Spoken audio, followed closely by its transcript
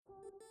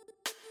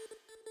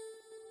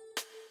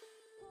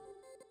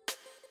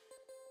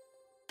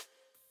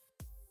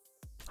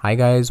Hi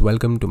guys,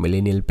 welcome to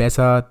Millennial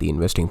Pesa, the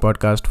investing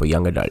podcast for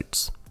young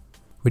adults.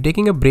 We're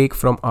taking a break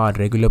from our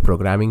regular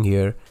programming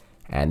here,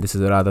 and this is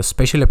a rather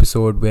special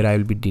episode where I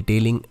will be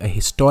detailing a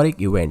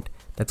historic event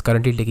that's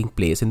currently taking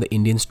place in the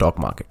Indian stock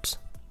markets.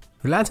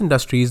 Reliance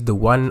Industries, the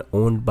one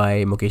owned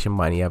by Mukesh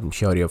Ambani, I'm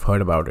sure you've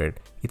heard about it.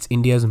 It's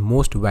India's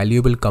most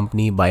valuable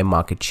company by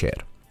market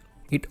share.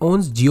 It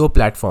owns Jio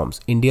Platforms,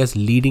 India's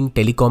leading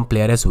telecom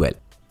player as well.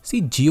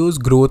 See, Jio's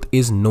growth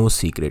is no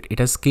secret. It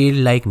has scaled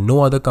like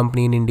no other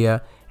company in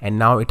India, and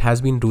now it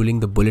has been ruling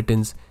the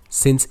bulletins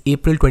since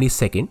April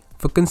 22nd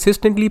for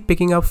consistently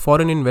picking up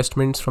foreign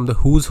investments from the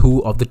who's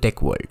who of the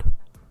tech world.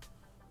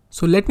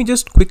 So let me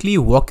just quickly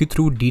walk you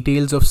through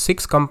details of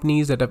 6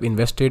 companies that have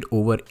invested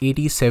over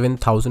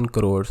 87,000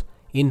 crores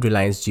in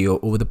Reliance Jio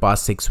over the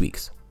past 6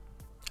 weeks.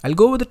 I'll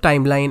go over the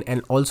timeline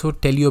and also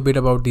tell you a bit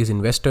about these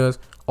investors,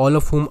 all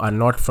of whom are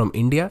not from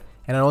India,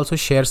 and I'll also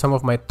share some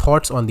of my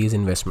thoughts on these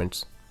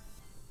investments.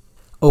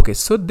 Okay,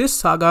 so this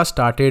saga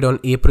started on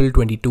April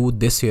 22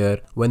 this year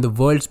when the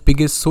world's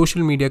biggest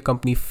social media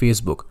company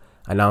Facebook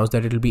announced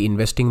that it will be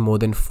investing more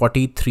than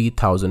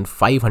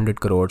 43,500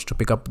 crores to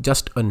pick up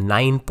just a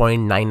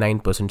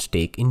 9.99%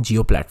 stake in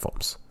Jio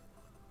Platforms.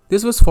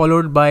 This was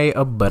followed by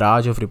a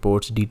barrage of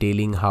reports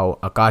detailing how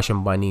Akash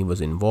Ambani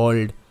was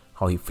involved,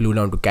 how he flew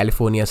down to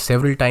California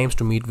several times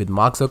to meet with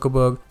Mark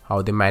Zuckerberg,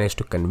 how they managed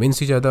to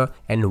convince each other,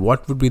 and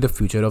what would be the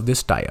future of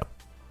this tie-up.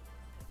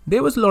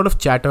 There was a lot of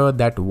chatter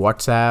that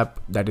WhatsApp,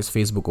 that is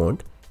Facebook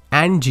owned,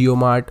 and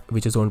JioMart,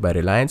 which is owned by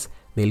Reliance,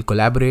 they'll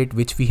collaborate,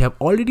 which we have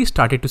already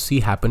started to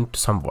see happen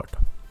somewhat.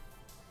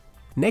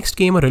 Next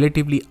came a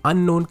relatively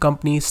unknown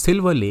company,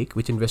 Silver Lake,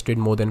 which invested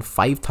more than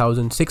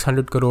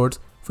 5,600 crores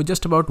for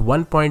just about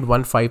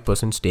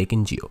 1.15% stake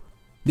in Jio.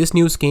 This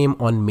news came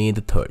on May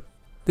the 3rd.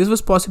 This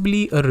was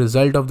possibly a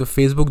result of the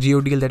Facebook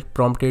Jio deal that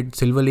prompted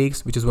Silver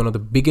Lakes, which is one of the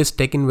biggest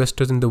tech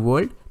investors in the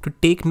world, to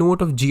take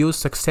note of Jio's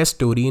success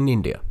story in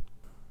India.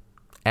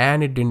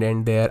 And it didn't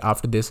end there.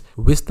 After this,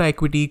 Vista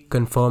Equity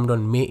confirmed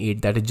on May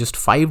 8 that it's just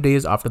 5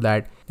 days after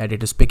that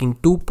it is picking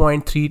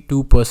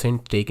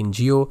 2.32% stake in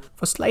Jio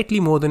for slightly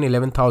more than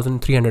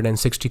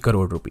 11,360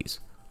 crore rupees.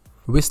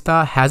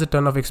 Vista has a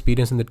ton of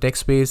experience in the tech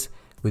space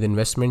with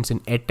investments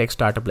in edtech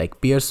startup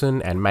like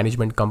Pearson and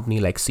management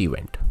company like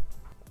Cvent.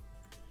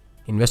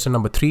 Investor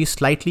number 3,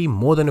 slightly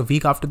more than a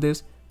week after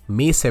this,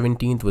 May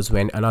 17th was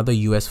when another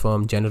US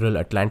firm, General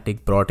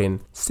Atlantic, brought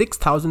in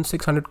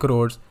 6,600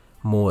 crores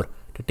more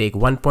to take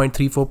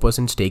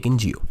 1.34% stake in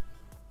Jio.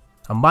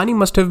 Ambani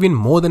must have been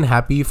more than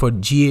happy for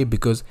GA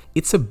because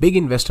it's a big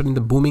investor in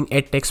the booming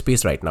edtech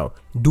space right now.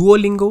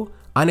 Duolingo,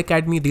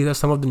 Unacademy, these are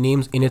some of the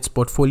names in its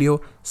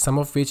portfolio, some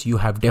of which you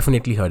have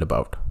definitely heard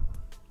about.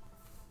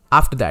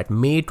 After that,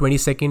 May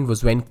 22nd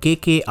was when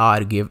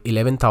KKR gave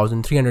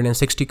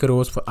 11,360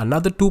 crores for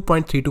another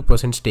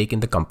 2.32% stake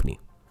in the company.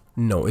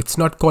 No, it's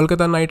not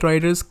Kolkata Knight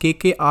Riders.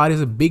 KKR is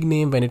a big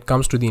name when it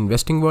comes to the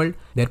investing world.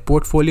 Their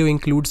portfolio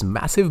includes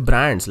massive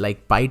brands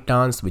like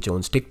ByteDance, which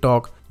owns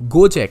TikTok,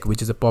 Gojek,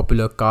 which is a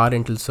popular car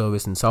rental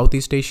service in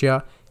Southeast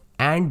Asia,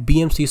 and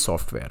BMC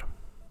Software.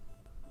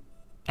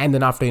 And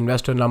then after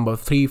investor number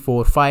 3,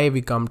 4, 5,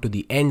 we come to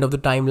the end of the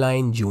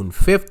timeline, June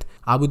 5th,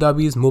 Abu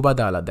Dhabi's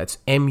Mubadala, that's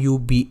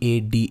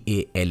Mubadala.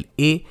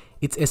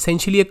 It's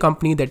essentially a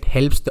company that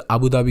helps the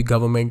Abu Dhabi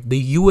government,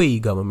 the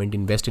UAE government,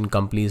 invest in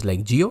companies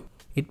like Jio.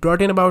 It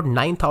brought in about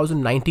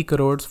 9,090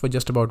 crores for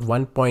just about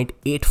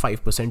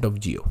 1.85% of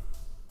Jio.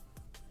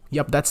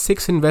 Yup, that's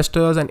 6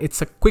 investors, and it's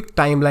a quick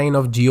timeline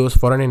of Jio's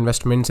foreign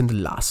investments in the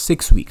last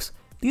 6 weeks.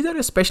 These are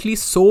especially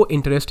so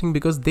interesting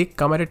because they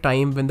come at a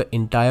time when the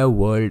entire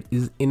world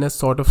is in a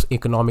sort of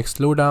economic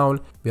slowdown.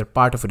 We are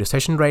part of a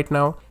recession right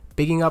now.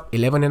 Picking up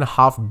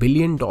 $11.5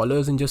 billion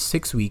in just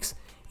 6 weeks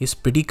is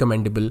pretty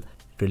commendable.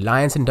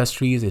 Reliance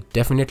Industries is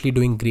definitely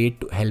doing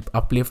great to help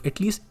uplift at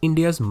least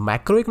India's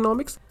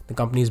macroeconomics. The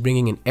company is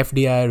bringing in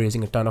FDI,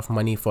 raising a ton of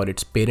money for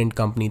its parent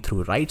company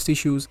through rights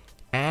issues,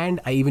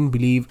 and I even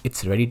believe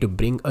it's ready to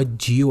bring a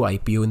Jio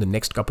IPO in the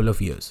next couple of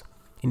years.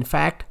 In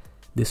fact,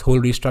 this whole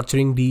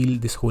restructuring deal,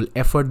 this whole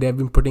effort they've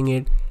been putting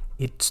in,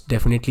 it's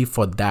definitely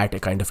for that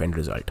a kind of end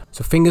result.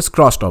 So fingers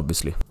crossed,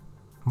 obviously.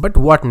 But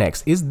what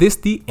next? Is this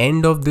the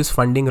end of this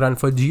funding run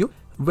for Jio?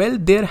 Well,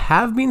 there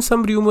have been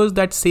some rumors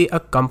that say a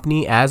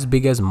company as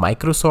big as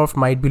Microsoft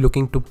might be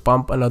looking to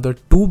pump another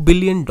 $2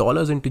 billion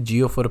into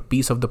Jio for a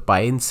piece of the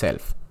pie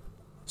itself.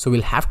 So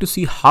we'll have to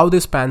see how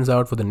this pans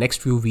out for the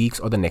next few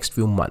weeks or the next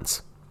few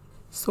months.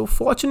 So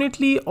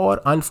fortunately or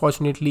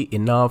unfortunately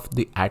enough,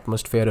 the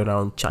atmosphere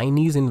around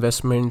Chinese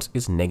investments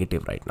is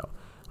negative right now.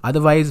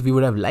 Otherwise, we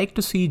would have liked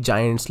to see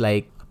giants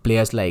like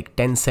players like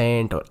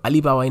Tencent or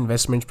Alibaba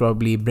Investments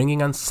probably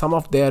bringing on some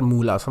of their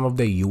moolah, some of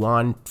their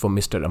yuan for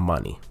Mr.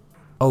 Ambani.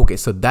 Okay,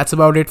 so that's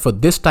about it for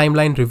this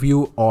timeline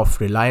review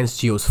of Reliance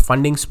Jio's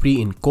funding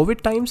spree in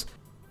COVID times.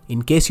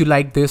 In case you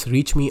like this,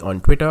 reach me on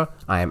Twitter.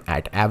 I am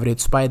at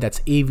AverageSpy, that's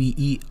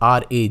AVERAGESPY,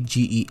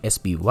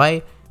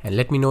 and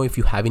let me know if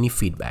you have any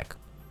feedback.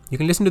 You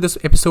can listen to this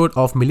episode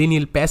of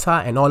Millennial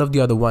Pesa and all of the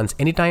other ones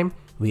anytime.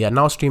 We are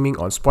now streaming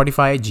on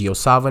Spotify,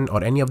 JioSaavn,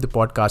 or any of the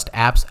podcast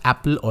apps,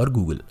 Apple or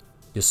Google.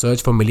 Just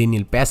search for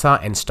Millennial Paisa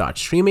and start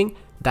streaming.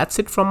 That's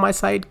it from my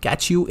side.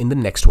 Catch you in the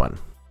next one.